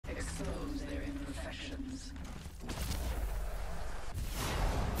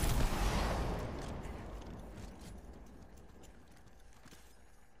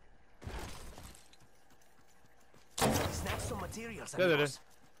materials. There it is.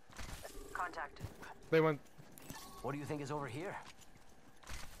 Contact. They went. What do you think is over here?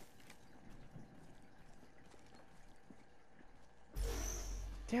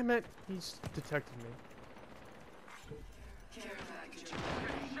 Damn it! He's detected me. Care package.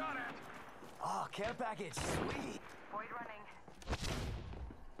 Oh, care package. Sweet. Void running.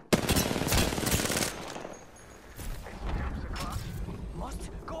 Must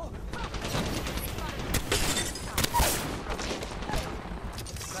go.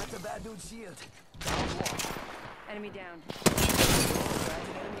 Cracked a bad dude's shield. Down wall. Enemy down. Cracked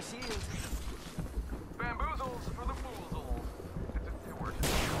an enemy shield. Bamboozles for the foozles. It worked.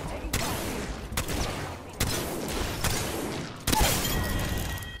 Taking fire.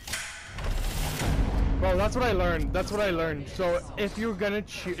 Bro, that's what I learned. That's what I learned. So if you're gonna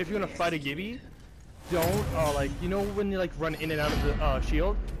fight a Gibby, don't like, you know when you like run in and out of the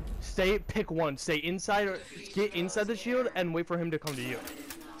shield, pick one, stay inside or get inside the shield and wait for him to come to you.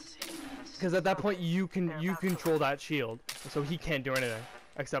 Because at that point you control that shield, so he can't do anything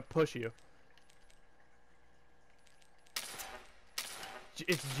except push you.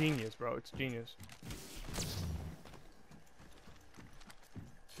 It's genius, bro. It's genius.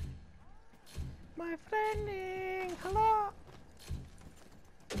 My friending, hello.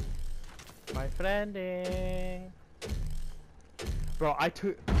 My friending. Bro, I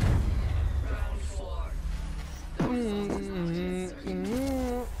took. Round 4.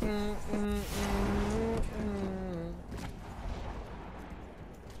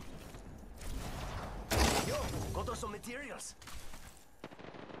 Yo, got us some materials.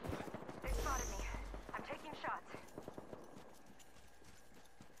 They spotted me. I'm taking shots.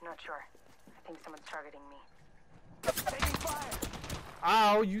 Not sure. I think someone's targeting me. Taking fire.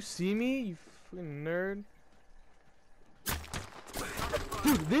 Ow, you see me? You fucking nerd.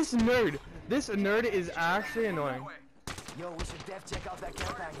 Dude, this nerd is actually annoying. Yo, we should def check out that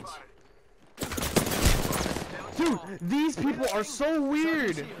care package. Dude, these people are so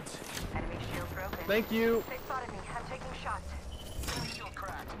weird. Enemy shield broken. Thank you. They spotted me. I'm taking shots. Enemy shield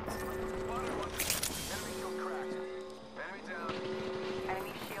cracked. Spotted one. Enemy shield cracked. Enemy down.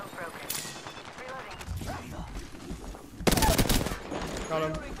 Enemy shield broken. Reloading. Got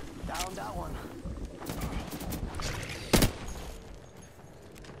him. Down that one.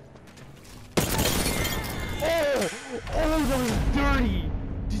 Oh, that was dirty.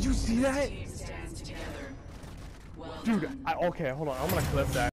 Did you see that? Team stands together. Well Dude, okay, hold on. I'm gonna clip that.